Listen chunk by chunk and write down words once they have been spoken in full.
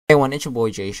Hey everyone, it's your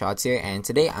boy Jay Shots here, and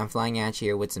today I'm flying at you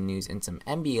here with some news and some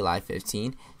NBA Live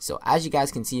 15. So as you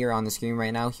guys can see here on the screen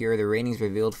right now, here are the ratings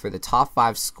revealed for the top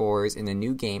 5 scorers in the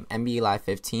new game NBA Live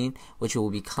 15, which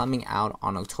will be coming out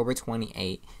on October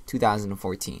 28,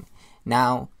 2014.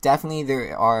 Now, definitely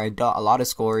there are a lot of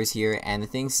scorers here, and the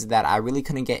things is that I really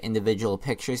couldn't get individual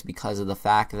pictures because of the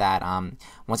fact that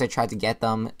once I tried to get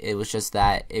them, it was just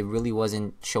that it really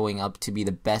wasn't showing up to be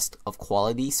the best of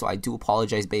quality, so I do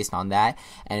apologize based on that.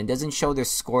 And it doesn't show their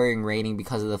scoring rating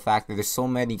because of the fact that there's so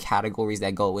many categories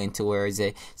that go into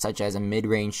it, such as a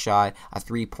mid-range shot, a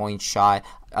three-point shot,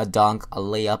 a dunk, a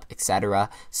layup, etc.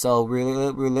 So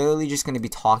we're literally just going to be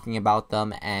talking about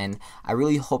them, and I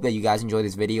really hope that you guys enjoy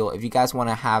this video. If you guys want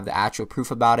to have the actual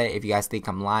proof about it, if you guys think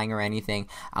I'm lying or anything,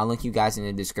 I'll link you guys in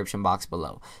the description box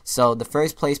below. So the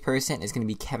first place person is going to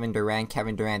be Kevin Durant.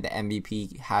 Kevin Durant, the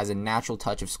MVP, has a natural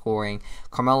touch of scoring.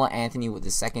 Carmelo Anthony with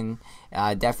the second.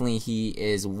 Definitely he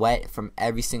is wet from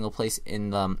every single place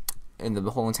in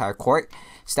the whole entire court.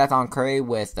 Stephen Curry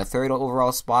with the third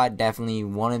overall spot, definitely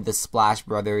one of the Splash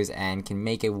Brothers and can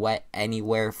make it wet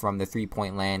anywhere from the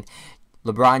three-point land.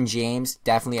 LeBron James,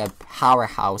 definitely a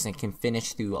powerhouse and can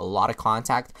finish through a lot of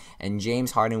contact. And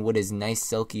James Harden with his nice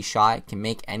silky shot can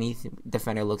make any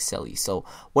defender look silly. So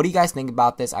what do you guys think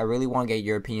about this? I really want to get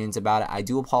your opinions about it. I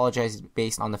do apologize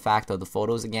based on the fact of the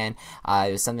photos again.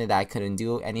 It was something that I couldn't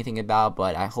do anything about,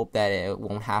 but I hope that it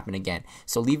won't happen again.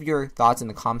 So leave your thoughts in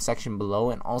the comment section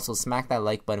below, and also smack that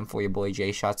like button for your boy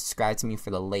Jay Shots. Subscribe to me for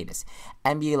the latest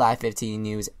NBA Live 15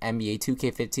 news, NBA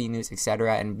 2K15 news,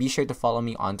 etc. And be sure to follow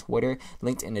me on Twitter,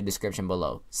 linked in the description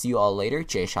below. See you all later.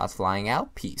 Jay Shots flying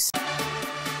out. Peace.